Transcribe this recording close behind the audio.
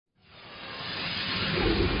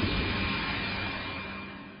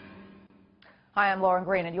Hi, I'm Lauren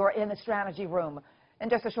Green, and you're in the Strategy Room. In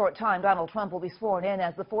just a short time, Donald Trump will be sworn in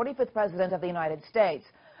as the 45th President of the United States.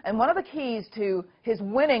 And one of the keys to his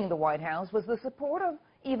winning the White House was the support of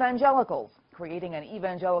evangelicals, creating an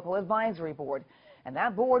Evangelical Advisory Board. And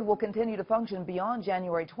that board will continue to function beyond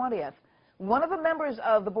January 20th. One of the members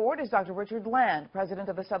of the board is Dr. Richard Land, president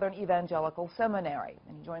of the Southern Evangelical Seminary.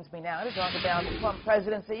 And he joins me now to talk about the Trump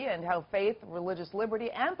presidency and how faith, religious liberty,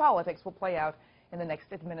 and politics will play out in the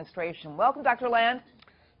next administration. Welcome, Dr. Land.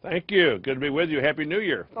 Thank you. Good to be with you. Happy New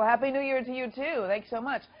Year. Well, Happy New Year to you, too. Thanks so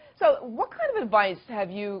much. So what kind of advice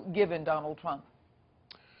have you given Donald Trump?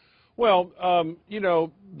 Well,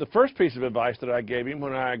 the first piece of advice that I gave him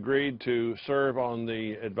when I agreed to serve on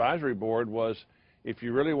the advisory board was, if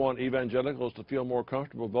you really want evangelicals to feel more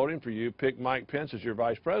comfortable voting for you, pick Mike Pence as your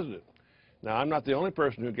vice president. Now, I'm not the only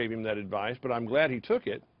person who gave him that advice, but I'm glad he took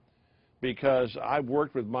it, because I've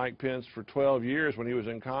worked with Mike Pence for 12 years when he was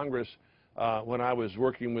in Congress, when I was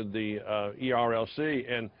working with the ERLC,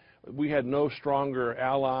 and we had no stronger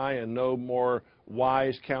ally and no more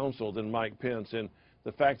wise counsel than Mike Pence. And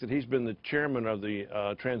the fact that he's been the chairman of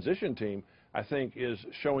the transition team, I think, is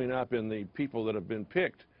showing up in the people that have been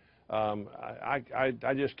picked.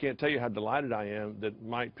 I just can't tell you how delighted I am that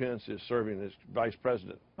Mike Pence is serving as vice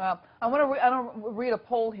president. Well, I want to read a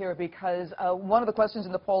poll here, because one of the questions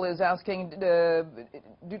in the poll is asking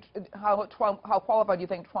how qualified do you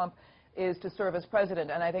think Trump is to serve as president.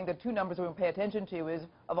 And I think the two numbers we will pay attention to is,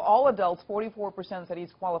 of all adults, 44% said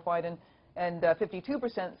he's qualified and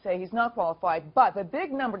 52% say he's not qualified. But the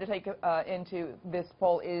big number to take into this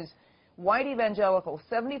poll is white evangelicals.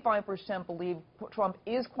 75% believe Trump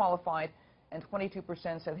is qualified, and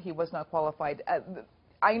 22% said he was not qualified.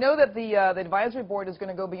 I know that the advisory board is going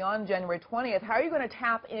to go beyond January 20th. How are you going to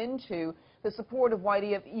tap into the support of white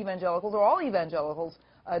evangelicals, or all evangelicals,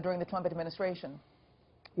 during the Trump administration?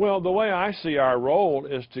 Well, the way I see our role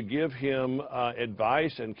is to give him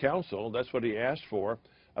advice and counsel. That's what he asked for,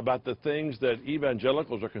 about the things that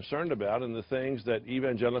evangelicals are concerned about and the things that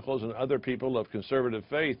evangelicals and other people of conservative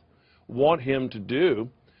faith want him to do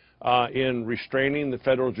in restraining the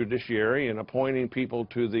federal judiciary and appointing people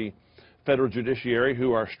to the federal judiciary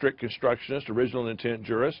who are strict constructionists, original intent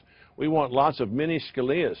jurists. We want lots of mini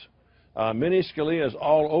Scalias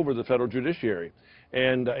all over the federal judiciary.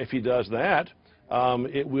 And if he does that,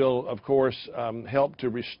 it will, of course, help to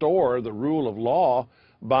restore the rule of law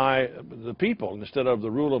by the people, instead of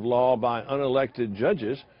the rule of law by unelected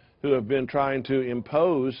judges who have been trying to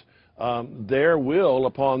impose their will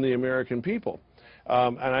upon the American people.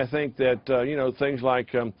 And I think that, things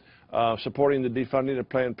like supporting the defunding of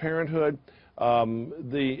Planned Parenthood,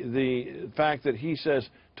 the fact that he says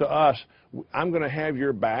to us, I'm going to have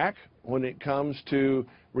your back when it comes to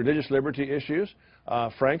religious liberty issues.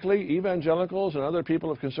 Frankly, evangelicals and other people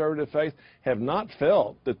of conservative faith have not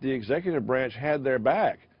felt that the executive branch had their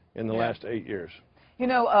back in the last 8 years. You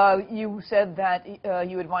know, you said that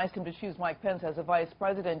you advised him to choose Mike Pence as a vice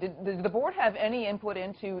president. Did the board have any input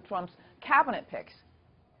into Trump's cabinet picks?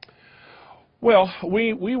 Well,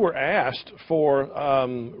 we were asked for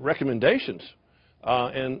recommendations,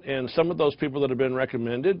 and some of those people that have been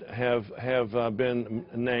recommended have been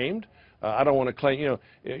named. I don't want to claim,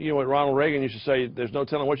 you know what Ronald Reagan used to say, there's no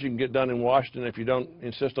telling what you can get done in Washington if you don't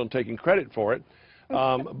insist on taking credit for it.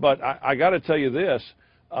 But I got to tell you this,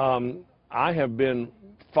 I have been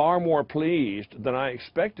far more pleased than I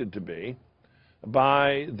expected to be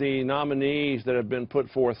by the nominees that have been put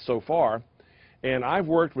forth so far. And I've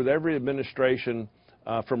worked with every administration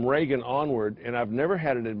from Reagan onward, and I've never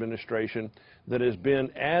had an administration that has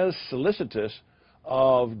been as solicitous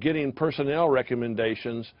of getting personnel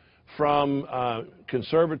recommendations from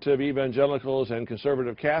conservative evangelicals and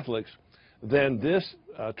conservative Catholics than this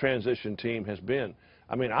transition team has been.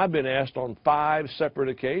 I mean, I've been asked on 5 separate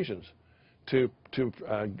occasions to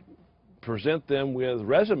present them with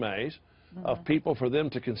resumes of people for them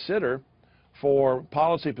to consider for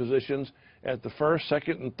policy positions at the first,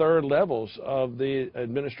 second, and third levels of the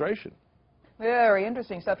administration. Very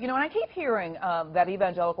interesting stuff. You know, and I keep hearing that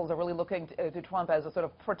evangelicals are really looking to Trump as a sort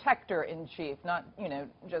of protector-in-chief, not,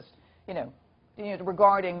 just,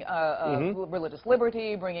 regarding religious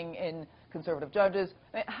liberty, bringing in conservative judges.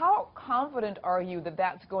 I mean, how confident are you that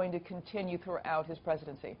that's going to continue throughout his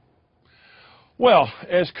presidency? Well,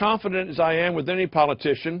 as confident as I am with any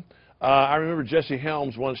politician. I remember Jesse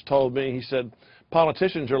Helms once told me, he said,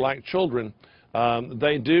 politicians are like children.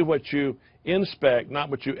 They do what you inspect, not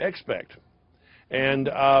what you expect. And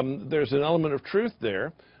there's an element of truth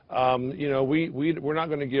there. We're not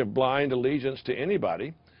going to give blind allegiance to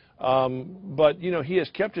anybody. But, you know, he has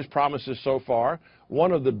kept his promises so far.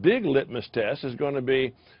 One of the big litmus tests is going to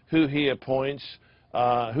be who he appoints,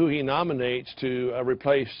 who he nominates to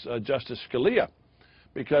replace Justice Scalia.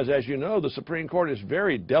 Because, as you know, the Supreme Court is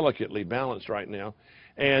very delicately balanced right now.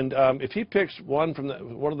 And if he picks one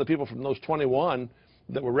of the people from those 21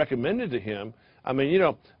 that were recommended to him, I mean, you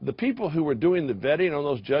know, the people who were doing the vetting on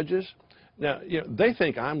those judges, now, you know, they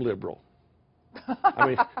think I'm liberal.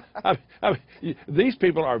 I mean, these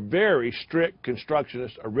people are very strict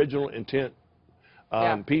constructionist, original intent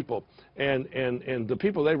people, and the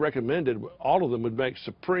people they recommended, all of them would make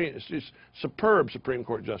superb Supreme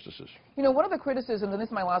Court justices. You know, one of the criticisms, and this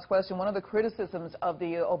is my last question, one of the criticisms of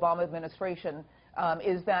the Obama administration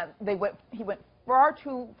is that he went far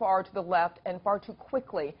too far to the left and far too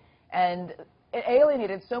quickly, and it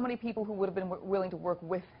alienated so many people who would have been willing to work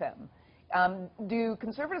with him. Do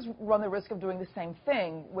conservatives run the risk of doing the same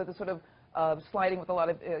thing with a sort of sliding with a lot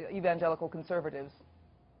of evangelical conservatives?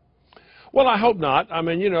 Well, I hope not. I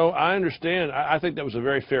mean, you know, I understand. I think that was a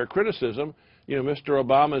very fair criticism. You know, Mr.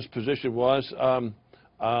 Obama's position was,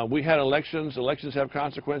 we had elections. Elections have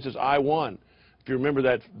consequences. I won. If you remember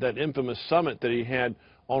that infamous summit that he had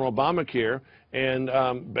on Obamacare,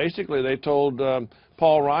 and basically they told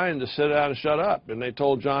Paul Ryan to sit down and shut up, and they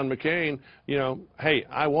told John McCain, you know, hey,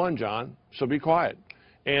 I won, John, so be quiet.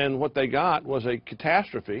 And what they got was a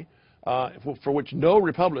catastrophe for which no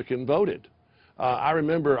Republican voted. I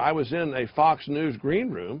remember I was in a Fox News green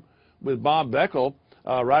room with Bob Beckel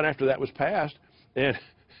right after that was passed,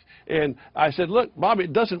 and I said, look, Bob,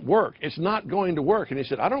 it doesn't work. It's not going to work. And he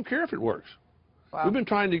said, I don't care if it works. Wow. We've been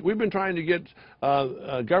trying to get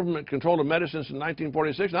government control of medicine since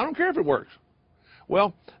 1946, and I don't care if it works.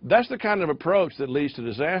 Well, that's the kind of approach that leads to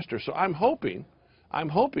disaster. So I'm hoping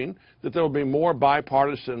that there will be more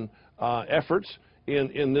bipartisan efforts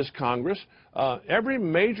in this Congress. Every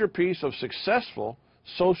major piece of successful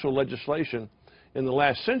social legislation in the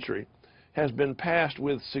last century has been passed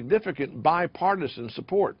with significant bipartisan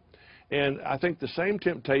support. And I think the same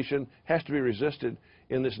temptation has to be resisted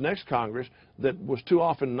in this next Congress that was too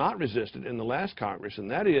often not resisted in the last Congress,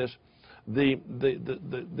 and that is the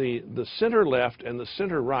center left and the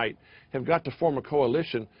center right have got to form a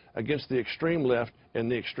coalition against the extreme left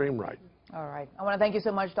and the extreme right. All right. I want to thank you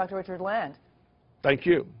so much, Dr. Richard Land. Thank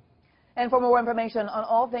you. And for more information on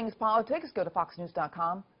all things politics, go to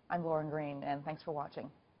foxnews.com. I'm Lauren Green, and thanks for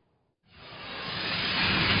watching.